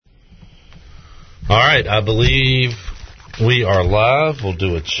All right, I believe we are live. We'll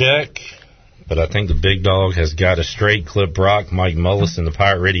do a check, but I think the big dog has got us straight. Cliff Brock, Mike Mullis in the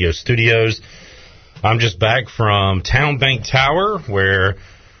Pirate Radio studios. I'm just back from Town Bank Tower, where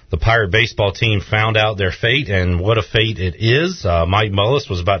the Pirate baseball team found out their fate, and what a fate it is. Mike Mullis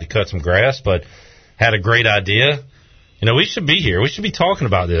was about to cut some grass, but had a great idea. You know, we should be here. We should be talking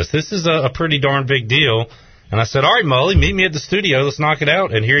about this. This is a pretty darn big deal. And I said, all right, Mully, meet me at the studio. Let's knock it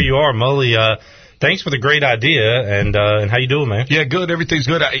out. And here you are, Mully. Thanks for the great idea, and how you doing, man? Yeah, good. Everything's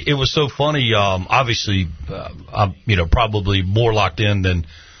good. It was so funny. Obviously, I'm probably more locked in than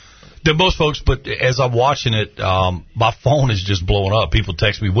most folks, but as I'm watching it, my phone is just blowing up. People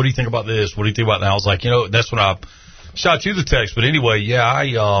text me, what do you think about this? What do you think about that? I was like, that's when I shot you the text. But anyway, yeah,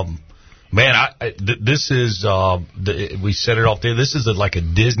 this is, we set it off there. This is like a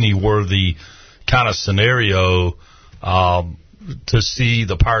Disney-worthy kind of scenario to see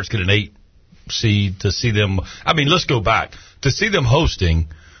the Pirates get an 8 seed, to see them, let's go back. To see them hosting,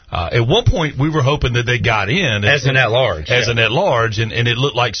 at one point we were hoping that they got in. As an at-large. An at-large, and it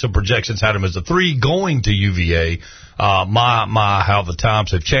looked like some projections had them as a 3 going to UVA. How the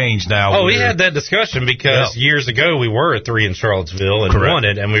times have changed now. Oh, we had that discussion because years ago we were a 3 in Charlottesville and won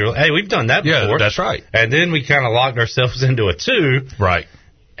it, and we were, hey, we've done that before. Yeah, that's right. And then we kind of locked ourselves into a 2. Right.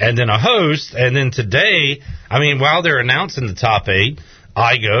 And then a host, and then today, while they're announcing the top 8,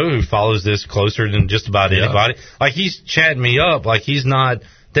 Igo, who follows this closer than just about anybody, like he's chatting me up, like he's not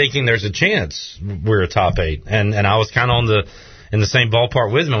thinking there's a chance we're a top 8. And I was kind of in the same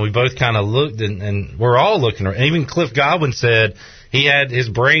ballpark with him, and we both kind of looked, and we're all looking. And even Cliff Godwin said his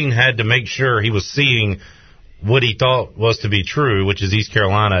brain had to make sure he was seeing what he thought was to be true, which is East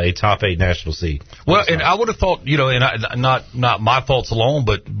Carolina, a top 8 national seed. Well, and I would have thought, and not my faults alone,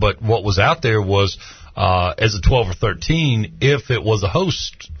 but what was out there was as a 12 or 13 if it was a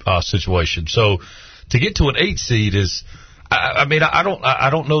host situation. So to get to an 8 seed is, I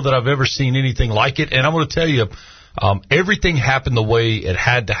don't know that I've ever seen anything like it. And I'm going to tell you, everything happened the way it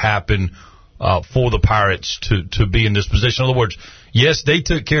had to happen for the Pirates to be in this position. In other words, yes, they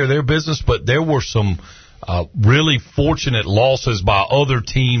took care of their business, but there were some really fortunate losses by other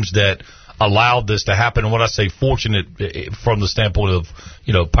teams that allowed this to happen. And when I say fortunate from the standpoint of,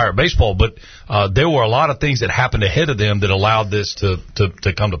 Pirate baseball, but there were a lot of things that happened ahead of them that allowed this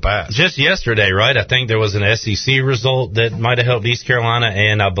to come to pass. Just yesterday, right, I think there was an SEC result that might have helped East Carolina,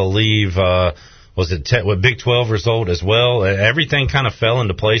 and I believe was it Big 12 result as well. Everything kind of fell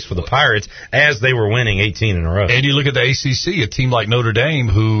into place for the Pirates as they were winning 18 in a row. And you look at the ACC, a team like Notre Dame,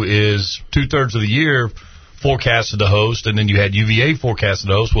 who is 2/3 of the year forecasted to host, and then you had UVA forecasted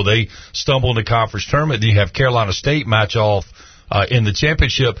to host. Well, they stumble in the conference tournament. Then you have Carolina State match off in the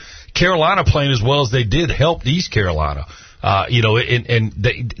championship. Carolina playing as well as they did helped East Carolina. And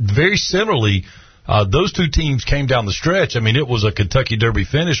they, very similarly, those two teams came down the stretch. It was a Kentucky Derby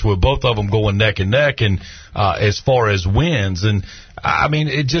finish with both of them going neck and neck, and as far as wins, and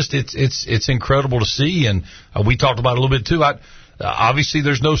it's incredible to see. And we talked about it a little bit too. Obviously,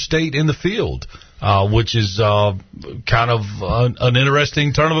 there's no state in the field, which is kind of an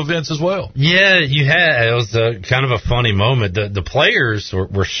interesting turn of events as well. Yeah, it was kind of a funny moment. The players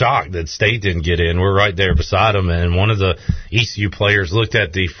were shocked that State didn't get in. We're right there beside them, and one of the ECU players looked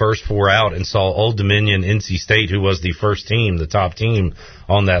at the first 4 out and saw Old Dominion, NC State, who was the first team, the top team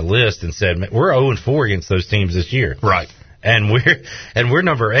on that list, and said, we're 0-4 against those teams this year. Right. And we're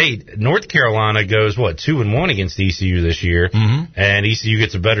number 8. North Carolina goes 2-1 against ECU this year, and ECU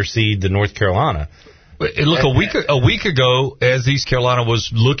gets a better seed than North Carolina. Look, a week ago, as East Carolina was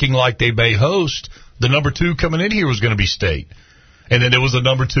looking like they may host, the number 2 coming in here was going to be State, and then there was the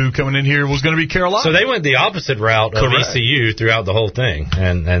number 2 coming in here was going to be Carolina. So they went the opposite route of ECU throughout the whole thing,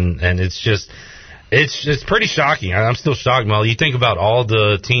 and it's just. It's pretty shocking. I'm still shocked, Molly. You think about all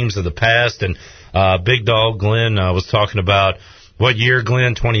the teams of the past, and Big Dog Glenn was talking about what year,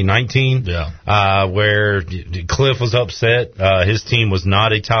 Glenn? 2019? Yeah. Where Cliff was upset. His team was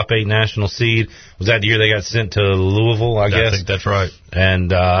not a top 8 national seed. Was that the year they got sent to Louisville, I guess? I think that's right.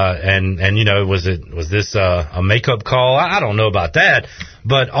 And was this a makeup call? I don't know about that.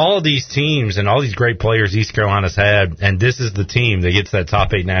 But all of these teams and all these great players East Carolina's had, and this is the team that gets that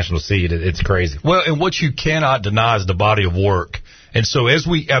top 8 national seed. It's crazy. Well, and what you cannot deny is the body of work. And so as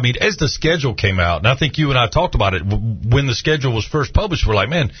the schedule came out, and I think you and I talked about it when the schedule was first published, we're like,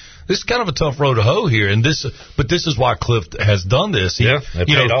 man, this is kind of a tough road to hoe here. But this is why Cliff has done this. It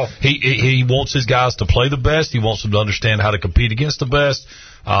paid off. He wants his guys to play the best. He wants them to understand how to compete against the best.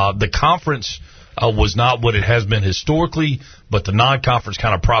 The conference was not what it has been historically, but the non-conference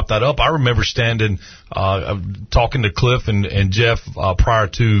kind of propped that up. I remember standing, talking to Cliff and Jeff prior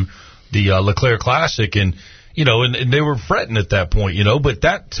to LeClaire Classic, and and they were fretting at that point, but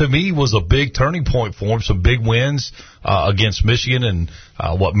that to me was a big turning point for them. Some big wins against Michigan and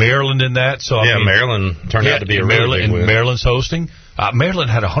Maryland in that. So I mean, Maryland turned out to be a really big win. Maryland's hosting. Maryland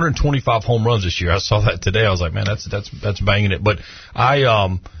had 125 home runs this year. I saw that today. I was like, man, that's banging it. But I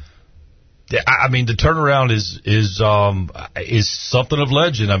mean, the turnaround is something of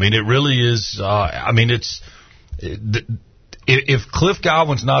legend. I mean, it really is. I mean, if Cliff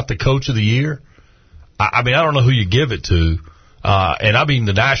Godwin's not the coach of the year, I mean, I don't know who you give it to. And I mean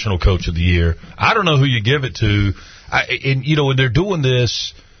the national coach of the year. I don't know who you give it to. When they're doing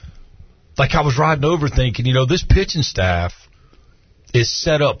this, like I was riding over thinking, this pitching staff is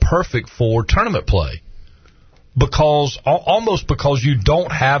set up perfect for tournament play. Almost because you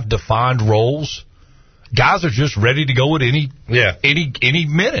don't have defined roles. Guys are just ready to go at any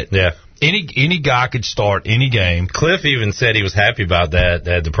minute. Yeah. Any guy could start any game. Cliff even said he was happy about that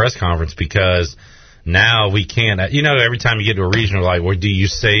at the press conference because now we can't. Every time you get to a regional, like, well, do you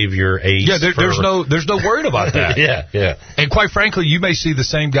save your ace? Yeah, there's no worry about that. Yeah. And quite frankly, you may see the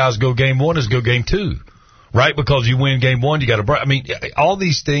same guys go game one as go game two, right? Because you win game one, you got to break. I mean, all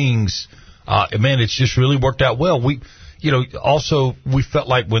these things, man, it's just really worked out well. Also we felt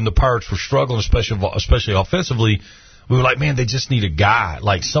like when the Pirates were struggling, especially offensively, we were like, man, they just need a guy.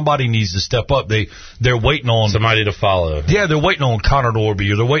 Like, somebody needs to step up. They're waiting on somebody to follow. Yeah, they're waiting on Connor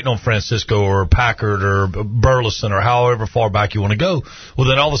Norby, or they're waiting on Francisco or Packard or Burleson or however far back you want to go. Well,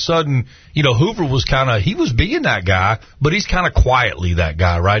 then all of a sudden, Hoover was he was being that guy, but he's kind of quietly that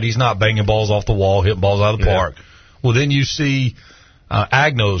guy, right? He's not banging balls off the wall, hitting balls out of the park. Well, then you see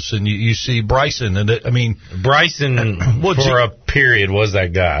Agnos, and you see Bryson, and Bryson for a period was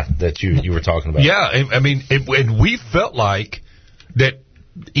that guy that you were talking about. Yeah, and we felt like that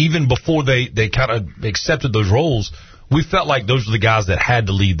even before they kind of accepted those roles, we felt like those were the guys that had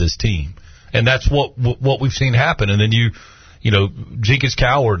to lead this team, and that's what we've seen happen. And then Jenkins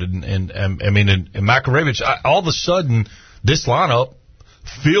Coward and Makarevich, all of a sudden this lineup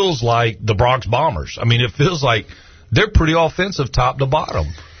feels like the Bronx Bombers. I mean, it feels like they're pretty offensive top to bottom.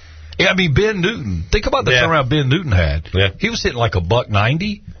 I mean, Ben Newton. Think about the turnaround Ben Newton had. Yeah. He was hitting like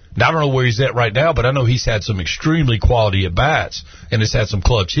 $190. Now, I don't know where he's at right now, but I know he's had some extremely quality at-bats and has had some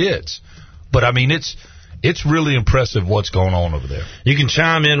clutch hits. But, I mean, it's really impressive what's going on over there. You can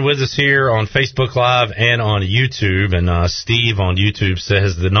chime in with us here on Facebook Live and on YouTube. And Steve on YouTube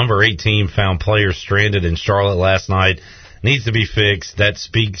says the number 8 team found players stranded in Charlotte last night. Needs to be fixed. That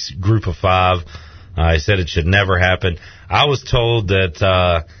speaks group of 5. He said it should never happen. I was told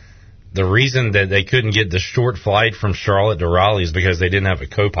that the reason that they couldn't get the short flight from Charlotte to Raleigh is because they didn't have a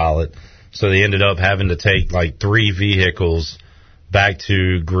co-pilot. So they ended up having to take like 3 vehicles back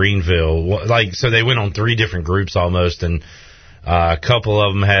to Greenville. So they went on 3 different groups almost, and a couple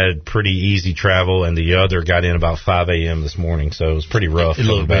of them had pretty easy travel, and the other got in about 5 a.m. this morning, so it was pretty rough.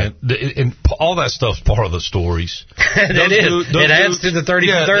 Look, man, and all that stuff's part of the stories. It adds to the 30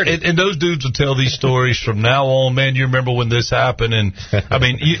 for 30. And those dudes will tell these stories from now on. Man, you remember when this happened? And I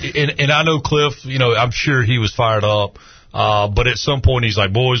mean, and I know Cliff. I'm sure he was fired up. But at some point he's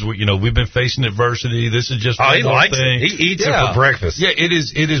like, boys, we've been facing adversity. This is just one more thing. He eats it for breakfast. Yeah,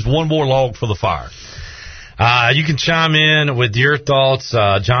 it is one more log for the fire. You can chime in with your thoughts.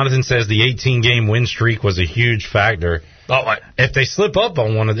 Jonathan says the 18-game win streak was a huge factor. Oh, if they slip up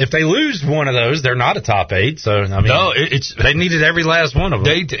on if they lose one of those, they're not a top 8. So I mean, they needed every last one of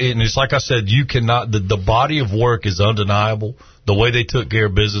them. And it's like I said, you cannot. The body of work is undeniable. The way they took care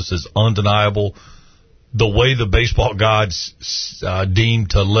of business is undeniable. The way the baseball gods deemed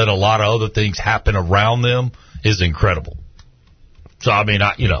to let a lot of other things happen around them is incredible. So I mean,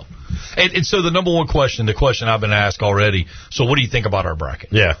 And so the number one question, the question I've been asked already, so what do you think about our bracket?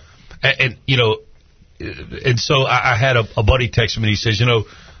 Yeah. And so I had a buddy text me and he says,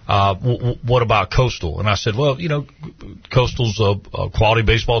 what about Coastal? And I said, well, Coastal's a quality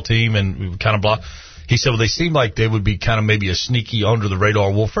baseball team and kind of blah. He said, well, they seem like they would be kind of maybe a sneaky under the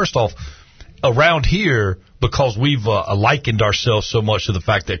radar. Well, first off, around here, because we've likened ourselves so much to the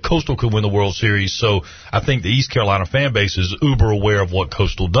fact that Coastal could win the World Series, so I think the East Carolina fan base is uber aware of what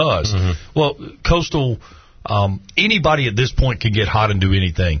Coastal does. Mm-hmm. Well, Coastal, anybody at this point can get hot and do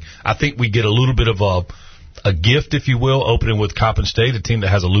anything. I think we get a little bit of a gift, if you will, opening with Coppin State, a team that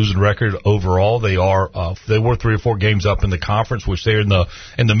has a losing record overall. They were 3 or 4 games up in the conference, which they're in the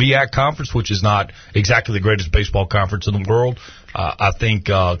MEAC conference, which is not exactly the greatest baseball conference in the world. I think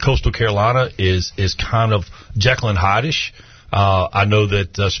Coastal Carolina is kind of Jekyll and Hyde-ish. I know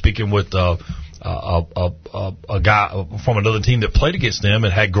that speaking with a guy from another team that played against them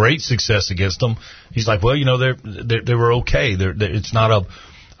and had great success against them, he's like, well, they were okay. It's not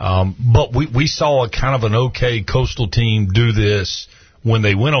But we saw a kind of an okay Coastal team do this when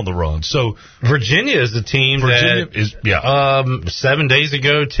they went on the run. So Virginia is a team 7 days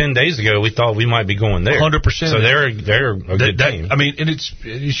ago, 10 days ago, we thought we might be going there. 100%. So they're a good team. I mean, and it's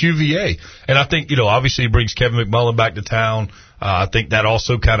UVA. And I think, obviously it brings Kevin McMullen back to town. I think that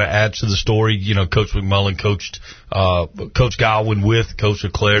also kind of adds to the story. Coach McMullen coached Coach Godwin with Coach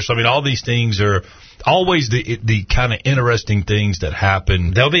LeClaire. So, I mean, all these things are always the kind of interesting things that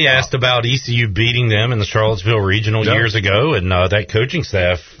happen. They'll be asked about ECU beating them in the Charlottesville Regional years ago, and that coaching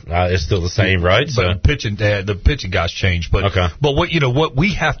staff is still the same, right? But the pitching guys changed. But what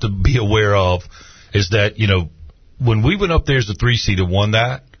we have to be aware of is that when we went up there as the 3 seed and won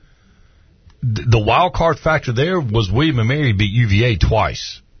that, the wild card factor there was William & Mary beat UVA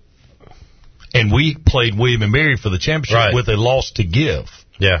twice, and we played William & Mary for the championship with a loss to give.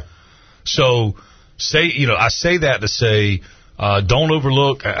 Yeah. So. I say that to say, don't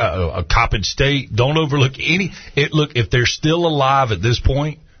overlook Coppin State. Don't overlook Look, if they're still alive at this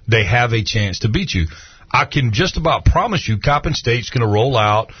point, they have a chance to beat you. I can just about promise you Coppin State's going to roll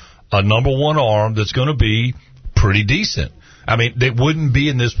out a number 1 arm that's going to be pretty decent. I mean, they wouldn't be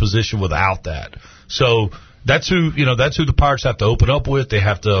in this position without that. So that's who the Pirates have to open up with. They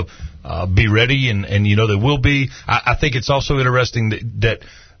have to be ready, and they will be. I think it's also interesting that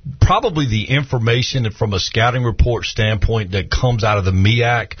probably the information from a scouting report standpoint that comes out of the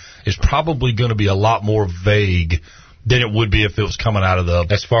MEAC is probably going to be a lot more vague than it would be if it was coming out of the.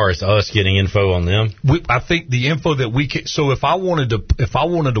 As far as us getting info on them, I think the info that we can. So if I wanted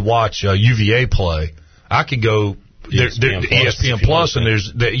to watch UVA play, I could go ESPN Plus, and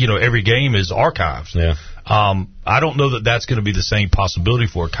there's every game is archives. Yeah. I don't know that that's going to be the same possibility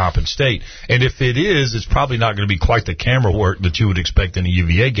for Coppin State. And if it is, it's probably not going to be quite the camera work that you would expect in a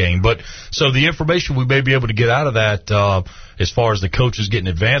UVA game. But so the information we may be able to get out of that as far as the coaches getting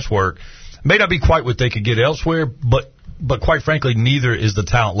advanced work may not be quite what they could get elsewhere, but quite frankly, neither is the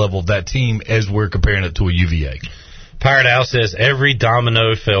talent level of that team as we're comparing it to a UVA. Pirate Al says, every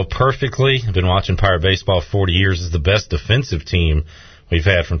domino fell perfectly. I've been watching Pirate baseball 40 years. It's the best defensive team we've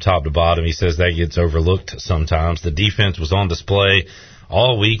had from top to bottom. He says that gets overlooked sometimes. The defense was on display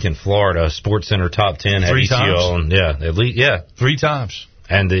all week in Florida. SportsCenter top 10 had ECU on. Yeah, at least, 3 times.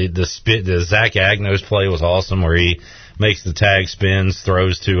 And the Zach Agnos play was awesome, where he makes the tag spins,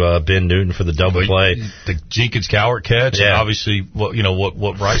 throws to Ben Newton for the double play. The Jenkins Cowart catch, and obviously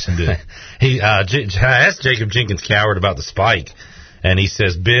what Bryson did. I asked Jacob Jenkins Cowart about the spike, and he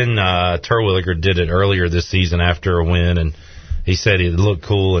says Ben Terwilliger did it earlier this season after a win, and he said it looked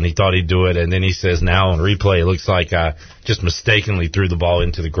cool, and he thought he'd do it. And then he says now on replay, it looks like I just mistakenly threw the ball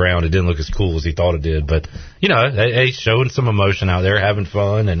into the ground. It didn't look as cool as he thought it did. But, they showing some emotion out there, having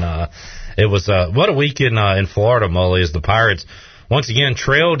fun. And it was what a week in Florida, Mully, as the Pirates once again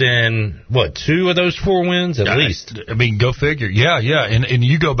trailed in, 2 of those 4 wins at least. I mean, go figure. Yeah. And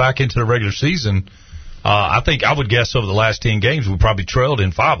you go back into the regular season, I think I would guess over the last 10 games we probably trailed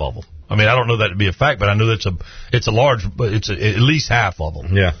in 5 of them. I mean, I don't know that to be a fact, but I know that it's a large, but it's at least half of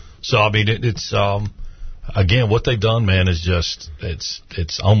them. Yeah. So I mean, it's again, what they've done, man, is just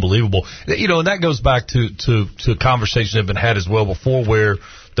it's unbelievable. And that goes back to conversations that have been had as well before, where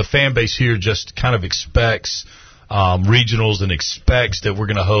the fan base here just kind of expects regionals and expects that we're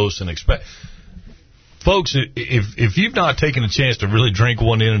going to host and expect. Folks, if you've not taken a chance to really drink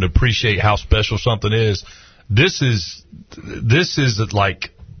one in and appreciate how special something is, this is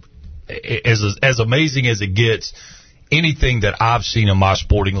like. As amazing as it gets, anything that I've seen in my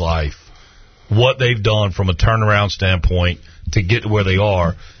sporting life, what they've done from a turnaround standpoint to get to where they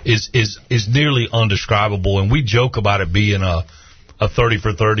are is nearly undescribable. And we joke about it being a 30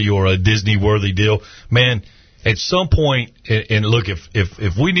 for 30 or a Disney-worthy deal. Man, at some point, and look,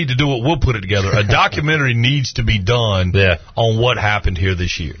 if we need to do it, we'll put it together. A documentary needs to be done on what happened here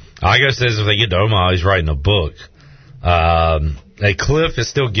this year. Igo says if they get to Omaha, he's writing a book. Cliff is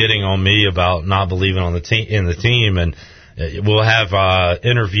still getting on me about not believing on the team, and we'll have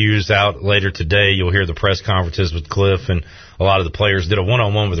interviews out later today. You'll hear the press conferences with Cliff, and a lot of the players did a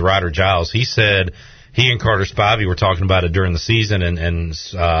one-on-one with Ryder Giles. He said he and Carter Spivey were talking about it during the season, and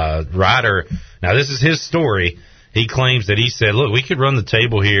Ryder, now this is his story, he claims that he said, look, we could run the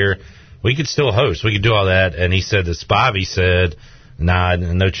table here, we could still host, we could do all that, and he said that Spivey said, nah,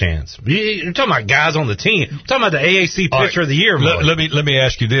 no chance. You're talking about guys on the team. I'm talking about the AAC Pitcher of the Year. Let me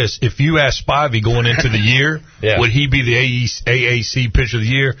ask you this: if you ask Spivey going into the year, would he be the AAC Pitcher of the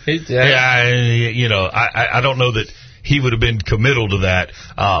Year? I don't know that he would have been committal to that.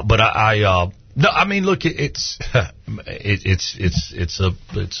 But no, I mean, look, it's a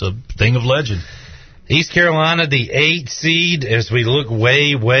thing of legend. East Carolina, the 8 seed, as we look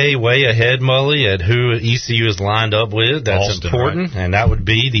way, way, way ahead, Mully, at who ECU is lined up with. That's Austin, important, right? And that would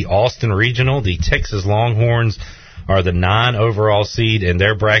be the Austin Regional. The Texas Longhorns are the 9 overall seed. In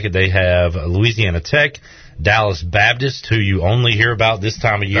their bracket, they have Louisiana Tech, Dallas Baptist, who you only hear about this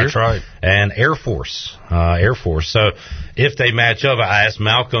time of year. That's right. And Air Force. So if they match up, I asked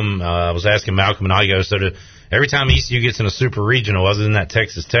Malcolm, I was asking Malcolm and Igo, so every time ECU gets in a super regional, other than that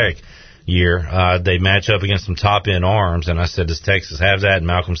Texas Tech year, they match up against some top-end arms, and I said, does Texas have that? And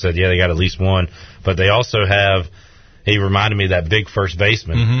Malcolm said, yeah, they got at least one, but they also have, he reminded me of that big first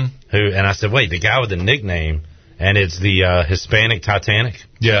baseman, and I said, wait, the guy with the nickname, and it's the Hispanic Titanic?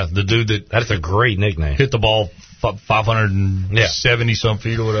 Yeah, the dude that's a great nickname. Hit the ball 570-some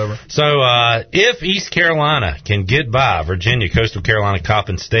feet or whatever. So if East Carolina can get by Virginia, Coastal Carolina,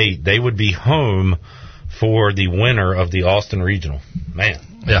 Coppin State, they would be home for the winner of the Austin Regional. Man.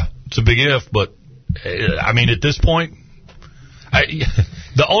 Yeah, it's a big if, but, I mean, at this point,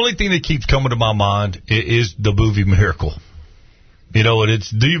 the only thing that keeps coming to my mind is the movie Miracle. You know, it's,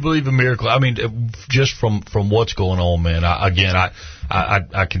 do you believe in miracle? I mean, just from what's going on, man,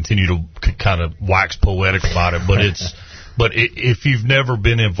 I continue to kind of wax poetic about it, but if you've never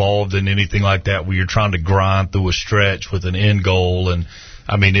been involved in anything like that where you're trying to grind through a stretch with an end goal, and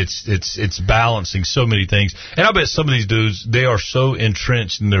I mean, it's balancing so many things. And I bet some of these dudes, they are so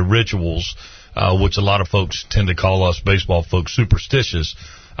entrenched in their rituals, which a lot of folks tend to call us baseball folks superstitious.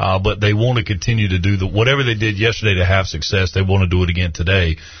 But they want to continue to do whatever they did yesterday to have success. They want to do it again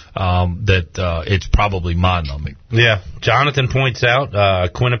today. It's probably mind-numbing. Yeah. Jonathan points out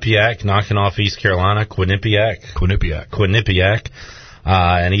Quinnipiac knocking off East Carolina. Quinnipiac.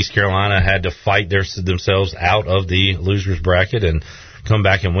 And East Carolina had to fight themselves out of the losers bracket and come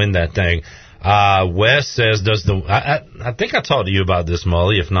back and win that thing. Wes says, I think I talked to you about this,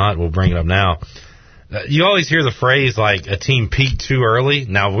 Mully. If not, we'll bring it up now. You always hear the phrase, like, a team peaked too early.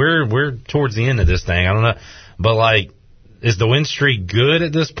 Now, we're towards the end of this thing. I don't know. But, like, is the win streak good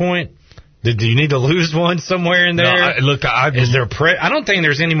at this point? Do you need to lose one somewhere in there? No, is there I don't think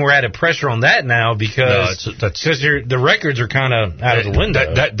there's any more added pressure on that now because the records are kind of out of the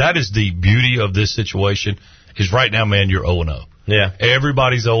window. That is the beauty of this situation is right now, man, you're 0-0. Yeah.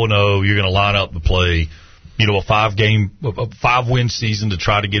 Everybody's 0-0. You're going to line up to play, you know, a 5-win season to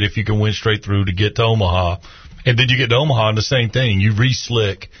try to get, if you can win straight through, to get to Omaha. And then you get to Omaha and the same thing. You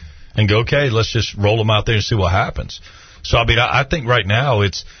re-slick and go, okay, let's just roll them out there and see what happens. So, I mean, I think right now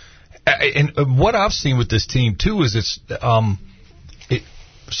it's, and what I've seen with this team, too, is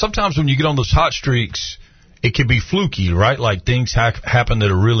sometimes when you get on those hot streaks, it can be fluky, right? Like things happen that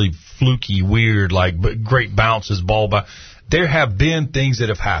are really fluky, weird, like great bounces, ball by. There have been things that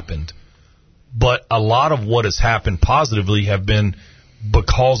have happened, but a lot of what has happened positively have been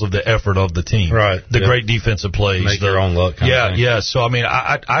because of the effort of the team. Right. The great defensive plays. Make their own luck. Yeah. So, I mean,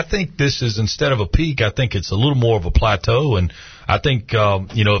 I think this is, instead of a peak, I think it's a little more of a plateau. And I think,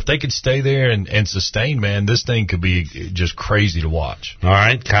 you know, if they could stay there and sustain, man, this thing could be just crazy to watch. All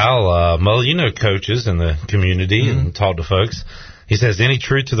right, Kyle, Mully, you know coaches in the community and talk to folks. He says, any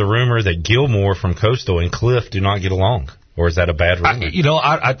truth to the rumor that Gilmore from Coastal and Cliff do not get along? Or is that a bad rumor?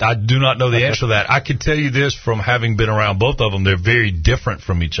 I do not know the answer to that. I can tell you this from having been around both of them. They're very different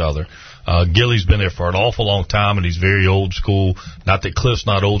from each other. Gilly's been there for an awful long time, and he's very old school. Not that Cliff's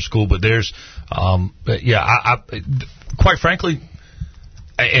not old school, but there's, quite frankly,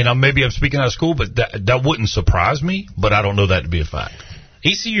 and maybe I'm speaking out of school, but that wouldn't surprise me, but I don't know that to be a fact.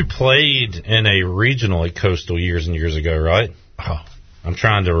 ECU played in a regional at Coastal years and years ago, right? Oh. I'm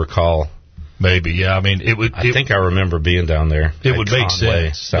trying to recall. Maybe, yeah. I mean, I think I remember being down there. It would make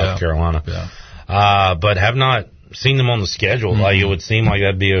sense. South Carolina. Yeah. But have not seen them on the schedule. Like, it would seem like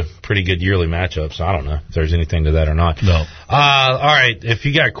that'd be a pretty good yearly matchup. So I don't know if there's anything to that or not. No. All right. If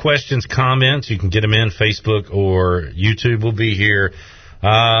you got questions, comments, you can get them in. Facebook or YouTube will be here.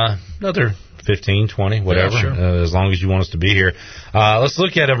 Another 15, 20, whatever, yeah, sure. As long as you want us to be here. Let's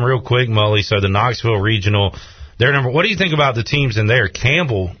look at them real quick, Mully. So the Knoxville Regional. What do you think about the teams in there?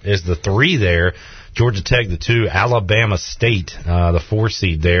 Campbell is the 3 there. Georgia Tech, the 2. Alabama State, the 4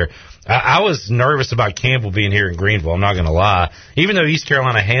 seed there. I was nervous about Campbell being here in Greenville, I'm not going to lie. Even though East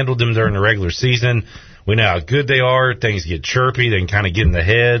Carolina handled them during the regular season, we know how good they are. Things get chirpy. They can kind of get in the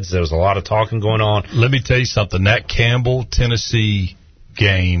heads. There was a lot of talking going on. Let me tell you something. That Campbell-Tennessee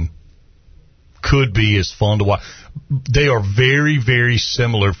game could be as fun to watch. They are very, very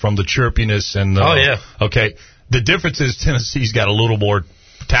similar from the chirpiness and the... Oh, yeah. Okay. The difference is Tennessee's got a little more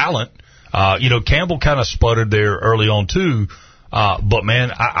talent. Campbell kind of sputtered there early on, too. But,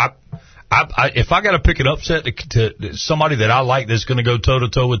 man, if I got to pick an upset to somebody that I like that's going to go toe to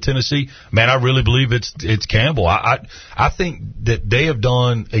toe with Tennessee, man, I really believe it's Campbell. I think that they have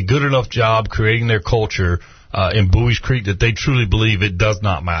done a good enough job creating their culture in Bowie's Creek that they truly believe it does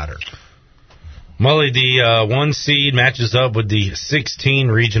not matter. Mully, the 1 seed matches up with the 16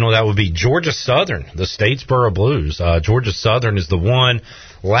 regional. That would be Georgia Southern, the Statesboro Blues. Georgia Southern is the one.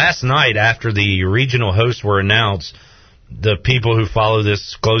 Last night, after the regional hosts were announced, the people who follow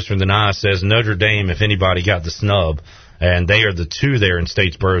this closer than I says Notre Dame, if anybody, got the snub. And they are the 2 there in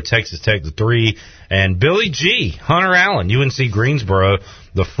Statesboro. Texas Tech, the 3. And Billy G, Hunter Allen, UNC Greensboro,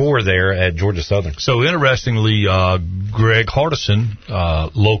 the 4 there at Georgia Southern. So, interestingly, Greg Hardison,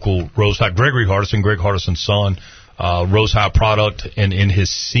 local Rose High, Gregory Hardison, Greg Hardison's son, Rose High product, and in his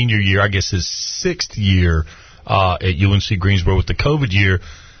senior year, I guess his 6th year at UNC Greensboro with the COVID year,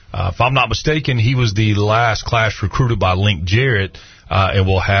 if I'm not mistaken, he was the last class recruited by Link Jarrett. And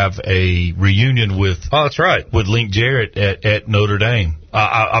we'll have a reunion with with Link Jarrett at Notre Dame.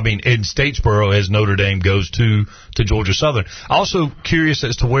 I mean, in Statesboro as Notre Dame goes to Georgia Southern. Also curious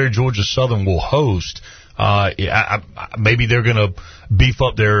as to where Georgia Southern will host. Maybe they're going to beef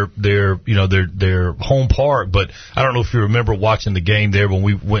up their home park, but I don't know if you remember watching the game there when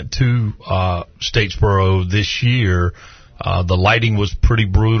we went to Statesboro this year. The lighting was pretty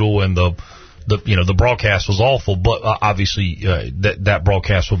brutal, and the broadcast was awful, but obviously that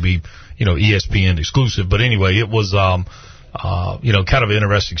broadcast will be, ESPN exclusive. But anyway, it was, kind of an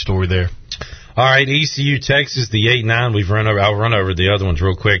interesting story there. All right, ECU, Texas, the 8-9. I'll run over the other ones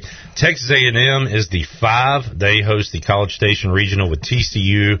real quick. Texas A&M is the 5. They host the College Station Regional with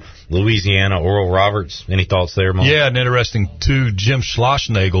TCU, Louisiana, Oral Roberts. Any thoughts there, Mom? Yeah, and interesting, too, Jim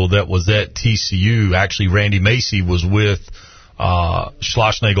Schlossnagle that was at TCU. Actually, Randy Macy was with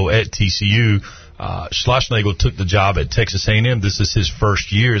Schlossnagle at TCU. Schlossnagle took the job at Texas A&M. This is his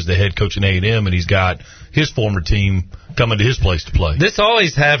first year as the head coach in A&M, and he's got his former team coming to his place to play. This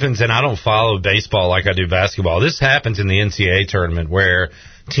always happens, and I don't follow baseball like I do basketball. This happens in the NCAA tournament where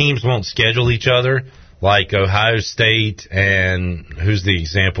teams won't schedule each other, like Ohio State and who's the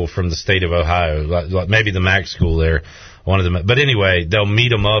example from the state of Ohio? Like maybe the MAC school there. One of them, but anyway, they'll meet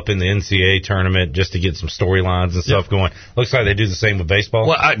them up in the NCAA tournament just to get some storylines and stuff going. Looks like they do the same with baseball.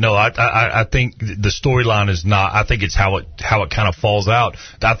 Well, I think the storyline is not. I think it's how it kind of falls out.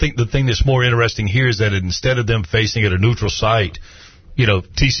 I think the thing that's more interesting here is that instead of them facing at a neutral site,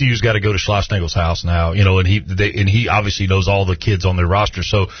 TCU's got to go to Schlossnagle's house now, and he obviously knows all the kids on their roster.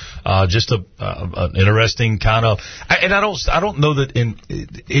 So, just an interesting kind of, and I don't know that in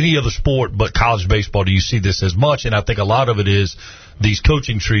any other sport but college baseball do you see this as much. And I think a lot of it is these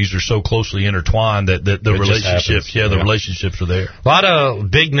coaching trees are so closely intertwined that the relationships, the relationships are there. A lot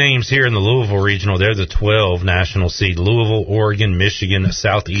of big names here in the Louisville Regional. They're the 12 national seed. Louisville, Oregon, Michigan,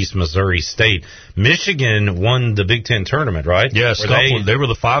 Southeast Missouri State. Michigan won the Big Ten tournament, right? Yes, they were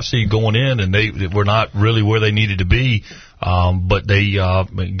the 5 seed going in, and they were not really where they needed to be. But they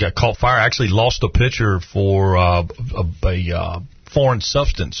got caught fire. Actually lost a pitcher for a foreign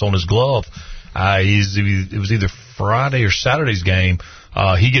substance on his glove. It was either Friday or Saturday's game.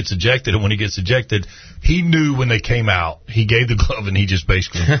 He gets ejected, and when he gets ejected, he knew when they came out. He gave the glove, and he just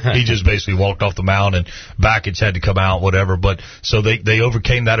basically walked off the mound, and Bakich had to come out, whatever. But so they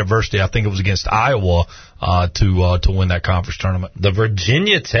overcame that adversity. I think it was against Iowa to win that conference tournament. The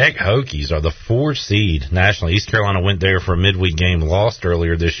Virginia Tech Hokies are the 4 seed nationally. East Carolina went there for a midweek game, lost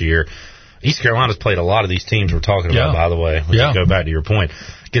earlier this year. East Carolina's played a lot of these teams we're talking about, by the way. Let's go back to your point.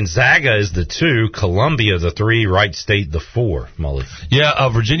 Gonzaga is the 2, Columbia the 3, Wright State the 4. Mully. Yeah,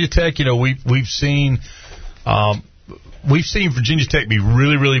 Virginia Tech. We've seen Virginia Tech be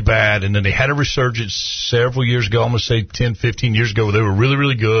really, really bad, and then they had a resurgence several years ago. I'm going to say 10, 15 years ago, where they were really,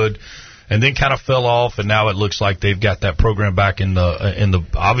 really good, and then kind of fell off. And now it looks like they've got that program back in the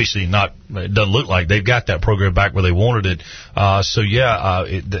obviously not. It doesn't look like they've got that program back where they wanted it.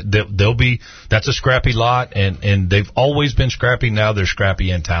 They'll be. That's a scrappy lot, and they've always been scrappy. Now they're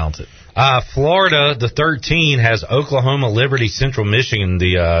scrappy and talented. Florida, the 13, has Oklahoma, Liberty, Central Michigan.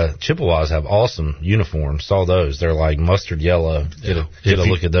 The Chippewas have awesome uniforms. Saw those. They're like mustard yellow. Get a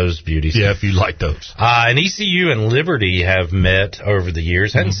look at those beauties. Yeah, if you like those. And ECU and Liberty have met over the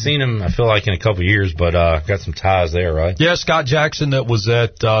years. Hadn't seen them, I feel like, in a couple of years, but got some ties there, right? Yeah, Scott Jackson that was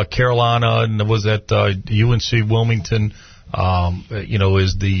at Carolina and was at UNC Wilmington,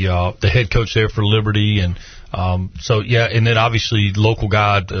 is the head coach there for Liberty. And and then obviously local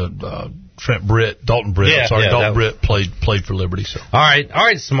guy, Dalton Britt. Dalton Britt played for Liberty. So. All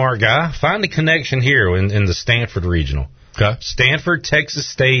right, smart guy. Find the connection here in the Stanford Regional. Okay. Stanford, Texas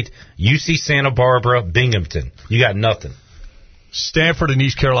State, UC Santa Barbara, Binghamton. You got nothing. Stanford and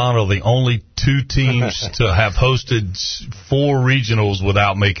East Carolina are the only two teams to have hosted 4 regionals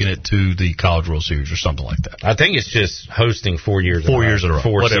without making it to the College World Series or something like that. I think it's just hosting 4 years in a row. 4 years in a row.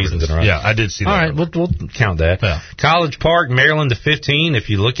 4 seasons in a row. Yeah, I did see that. All right, we'll count that. Yeah. College Park, Maryland to 15. If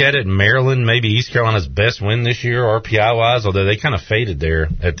you look at it, Maryland, maybe East Carolina's best win this year, RPI-wise, although they kind of faded there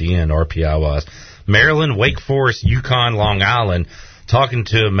at the end, RPI-wise. Maryland, Wake Forest, UConn, Long Island. Talking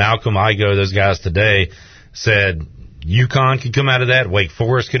to Malcolm Igo, those guys today, said UConn could come out of that. Wake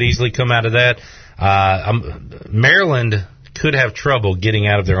Forest could easily come out of that. Maryland could have trouble getting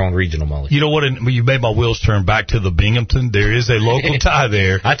out of their own regional, Mully. You know what? You made my wheels turn back to the Binghamton. There is a local tie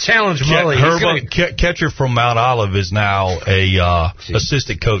there. I challenge Mully. Catcher from Mount Olive is now a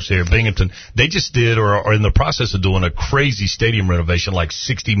assistant coach there, Binghamton. They just did or are in the process of doing a crazy stadium renovation, like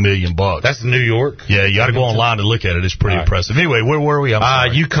 $60 million. That's New York. Yeah, you got to go online to look at it. It's pretty impressive. Anyway, where were we?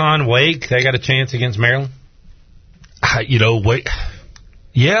 UConn, Wake. They got a chance against Maryland. Wake.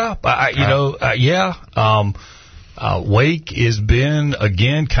 Yeah, Wake has been,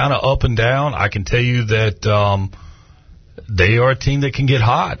 again, kind of up and down. I can tell you that they are a team that can get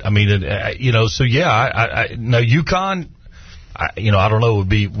hot. I mean, so yeah, now UConn, I don't know,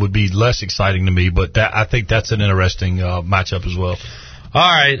 would be less exciting to me, but I think that's an interesting matchup as well. All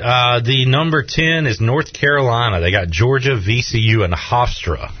right, the number 10 is North Carolina. They got Georgia, VCU, and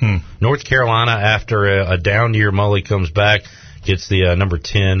Hofstra. North Carolina, after a down year, Mully comes back, gets the number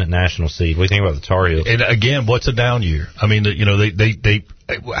 10 national seed. What do you think about the Tar Heels? And again, what's a down year? I mean, they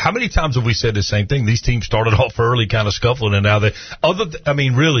how many times have we said the same thing? These teams started off early, kind of scuffling, and now other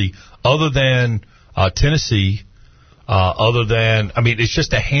than Tennessee. It's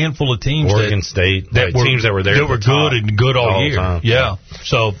just a handful of teams. Oregon State, teams that were there. They were good and good all year. Time. Yeah.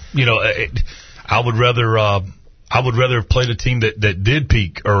 So, I would rather play the team that did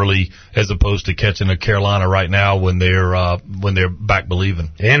peak early as opposed to catching a Carolina right now when they're back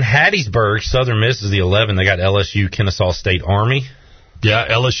believing. In Hattiesburg, Southern Miss is the 11. They got LSU, Kennesaw State, Army. Yeah,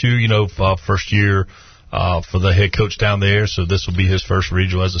 LSU, first year for the head coach down there, so this will be his first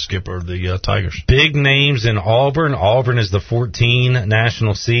regional as a skipper of the Tigers. Big names in Auburn. Auburn is the 14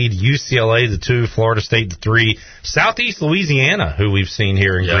 national seed. UCLA, the 2. Florida State, the 3. Southeast Louisiana, who we've seen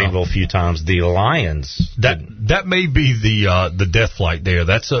here in Greenville a few times, the Lions. That may be the death flight there.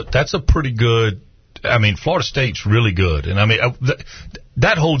 That's a pretty good. I mean, Florida State's really good, and I mean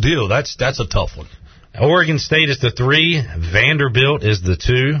that whole deal. That's a tough one. Oregon State is the 3. Vanderbilt is the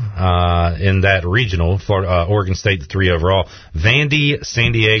 2 in that regional. Oregon State, the 3 overall. Vandy,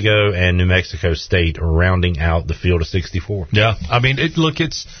 San Diego, and New Mexico State rounding out the field of 64. Yeah, I mean,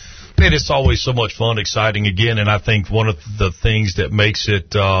 it's always so much fun, exciting again, and I think one of the things that makes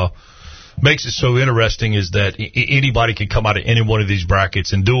it so interesting is that anybody can come out of any one of these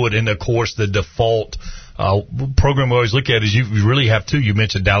brackets and do it. And of course, the default program we always look at is you really have 2. You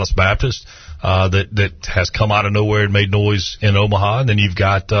mentioned Dallas Baptist. That has come out of nowhere and made noise in Omaha, and then you've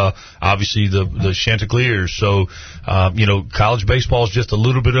got obviously the Chanticleers. So college baseball is just a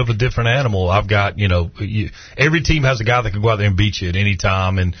little bit of a different animal. I've got every team has a guy that can go out there and beat you at any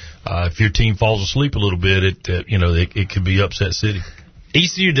time, and if your team falls asleep a little bit, it can be upset city.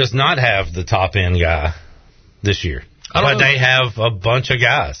 ECU does not have the top end guy this year, but they have a bunch of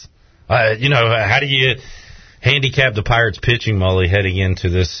guys. How do you handicap the Pirates pitching, Mully, heading into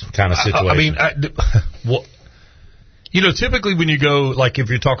this kind of situation? Typically when you go, like if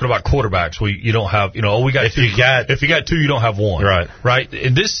you're talking about quarterbacks, you don't have, we got if two. You got, if you got 2, you don't have 1. Right.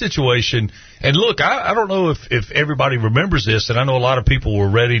 In this situation, and look, I don't know if everybody remembers this, and I know a lot of people were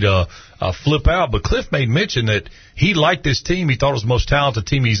ready to flip out, but Cliff made mention that he liked this team. He thought it was the most talented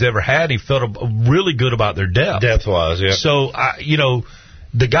team he's ever had. He felt really good about their depth. Depth-wise, yeah. So,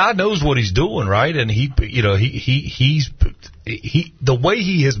 the guy knows what he's doing, right? And he's the way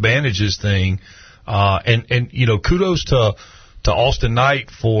he has managed his thing, and kudos to Austin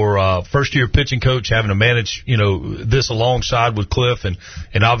Knight for first year pitching coach having to manage this alongside with Cliff and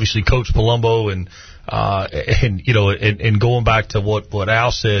obviously Coach Palumbo and going back to what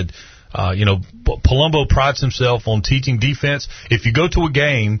Al said, Palumbo prides himself on teaching defense. If you go to a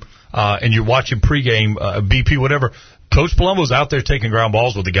game and you're watching pregame BP whatever. Coach Palumbo's out there taking ground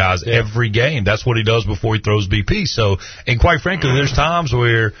balls with the guys every game. That's what he does before he throws BP. So, and quite frankly, there's times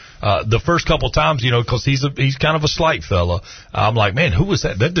where the first couple times, because he's kind of a slight fella, I'm like, man, who was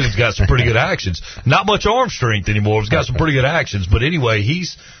that? That dude's got some pretty good actions. Not much arm strength anymore. He's got some pretty good actions. But anyway,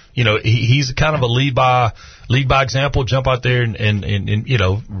 he's kind of a lead by example. Jump out there and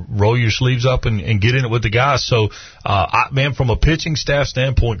roll your sleeves up and get in it with the guys. So, from a pitching staff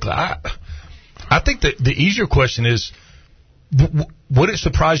standpoint, I think that the easier question is, would it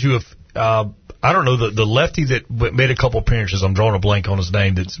surprise you if I don't know, the lefty that made a couple appearances, I'm drawing a blank on his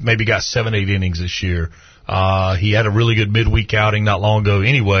name, that's maybe got 7-8 innings this year. He had a really good midweek outing not long ago.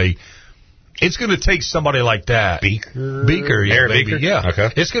 Anyway, it's going to take somebody like that. Beaker, yeah, Eric maybe, Beaker? yeah. Okay.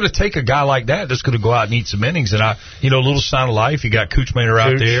 It's going to take a guy like that that's going to go out and eat some innings. And a little sign of life. You got Cooch Maynard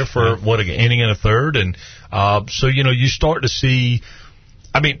out there for an inning and a third, and so you start to see.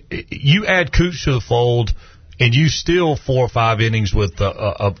 I mean, you add Cooch to the fold, and you still 4 or 5 innings with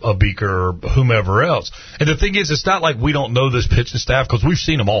a Beaker or whomever else. And the thing is, it's not like we don't know this pitching staff because we've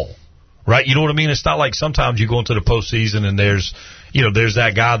seen them all. Right, you know what I mean? It's not like sometimes you go into the postseason and there's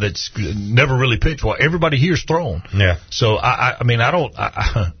that guy that's never really pitched. Well, everybody here's thrown. Yeah. So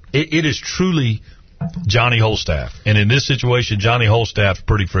it is truly Johnny Holstaff, and in this situation, Johnny Holstaff's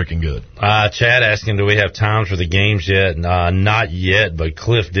pretty freaking good. Chad asking, do we have times for the games yet? Not yet, but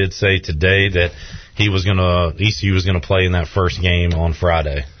Cliff did say today that ECU was gonna play in that first game on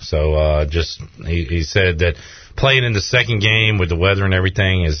Friday. So he said that playing in the second game with the weather and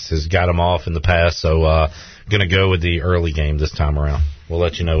everything has got him off in the past, so going to go with the early game this time around. We'll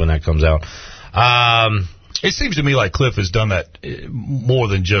let you know when that comes out. It seems to me like Cliff has done that more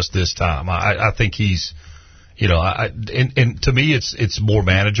than just this time. I think he's, and to me it's more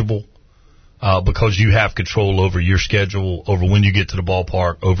manageable because you have control over your schedule, over when you get to the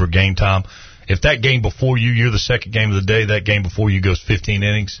ballpark, over game time. If that game before you're the second game of the day, that game before you goes 15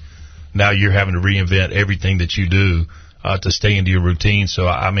 innings, now you're having to reinvent everything that you do to stay into your routine. So,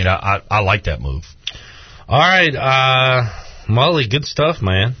 I like that move. All right. Mully, good stuff,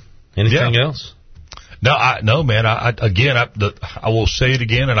 man. Anything else? No, man. I will say it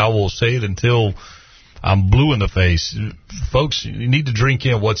again, and I will say it until I'm blue in the face. Folks, you need to drink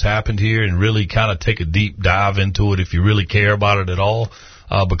in what's happened here and really kind of take a deep dive into it if you really care about it at all,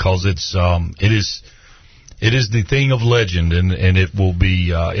 because it is the thing of legend, and it will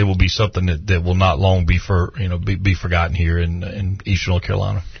be something that will not long be forgotten here in Eastern North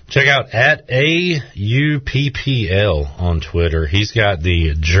Carolina. Check out at AUPPL on Twitter. He's got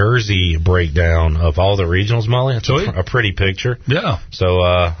the jersey breakdown of all the regionals, Molly. It's a pretty picture. Yeah. So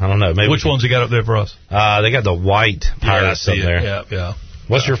I don't know. Maybe which ones he got up there for us? They got the white Pirates up there. Yeah.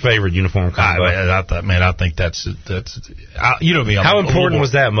 What's your favorite uniform combo? I think that's you know me. How important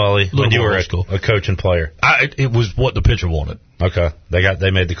was that, Molly, when you were a coach and player? It was what the pitcher wanted. Okay,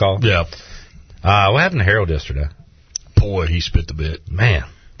 they made the call. Yeah. What happened to Harold yesterday? Boy, he spit the bit. Man,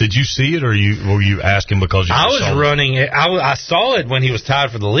 did you see it, or were you asking because you? I was running. I saw it when he was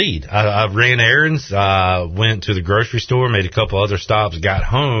tied for the lead. I ran errands, went to the grocery store, made a couple other stops, got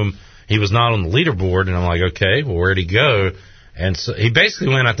home. He was not on the leaderboard, and I'm like, okay, well, where'd he go? And so he basically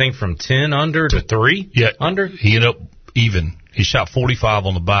went, I think, from 10 under to 3 under. He ended up even. He shot 45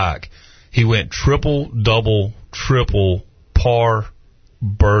 on the back. He went triple, double, triple, par,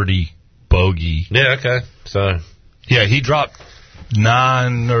 birdie, bogey. Yeah, okay. So yeah, he dropped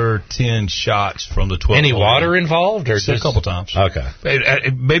 9 or 10 shots from the 12. Any water involved, or just a couple times? Okay.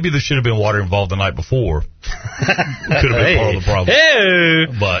 Maybe there should have been water involved the night before. Could have been part of the problem. Hey.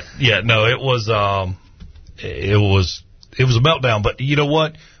 But yeah, no, it was a meltdown. But you know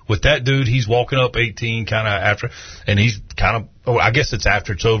what? With that dude, he's walking up 18 kind of after, and he's kind of, I guess it's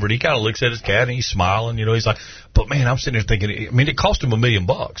after it's over, and he kind of looks at his cat and he's smiling. He's like, but man, I'm sitting there thinking, it cost him $1 million.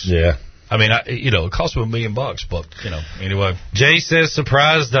 Yeah. It cost him $1 million, but anyway. Jay says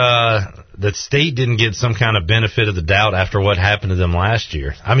surprised that State didn't get some kind of benefit of the doubt after what happened to them last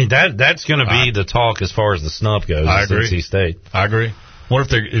year. That's going to be the talk as far as the snub goes. I agree. NC State. I agree. What if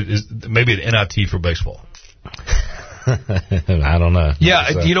there is maybe an NIT for baseball? I don't know.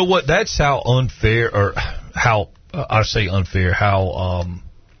 Yeah, you know what? That's how unfair, or how I say unfair, how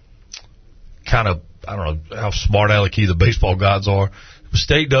kind of, I don't know, how smart alecky the baseball gods are.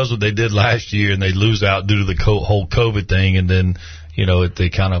 State does what they did last year, and they lose out due to the whole COVID thing, and then they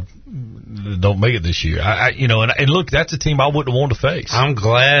kind of don't make it this year. And look, that's a team I wouldn't want to face. I'm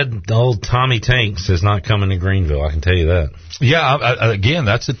glad old Tommy Tanks is not coming to Greenville. I can tell you that. Yeah, again,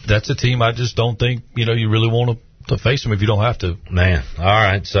 that's a team I just don't think you really want to face them if you don't have to. Man, all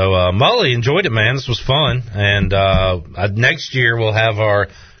right. So Mully, enjoyed it, man. This was fun, and next year we'll have our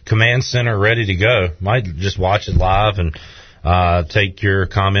command center ready to go. Might just watch it live and take your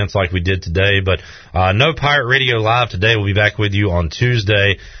comments like we did today. But no Pirate Radio Live today. We'll be back with you on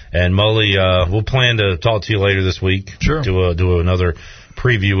Tuesday. And Mully, we'll plan to talk to you later this week. Sure. Do another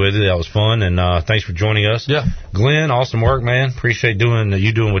preview with you. That was fun, and thanks for joining us. Yeah. Glenn, awesome work, man. Appreciate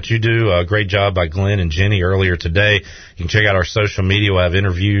you doing what you do. Great job by Glenn and Jenny earlier today. You can check out our social media. We'll have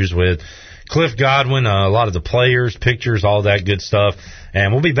interviews with Cliff Godwin, a lot of the players, pictures, all that good stuff.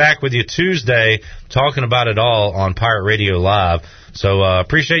 And we'll be back with you Tuesday talking about it all on Pirate Radio Live. So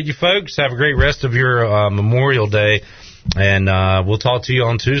appreciate you folks. Have a great rest of your Memorial Day, and we'll talk to you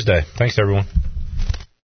on Tuesday. Thanks, everyone.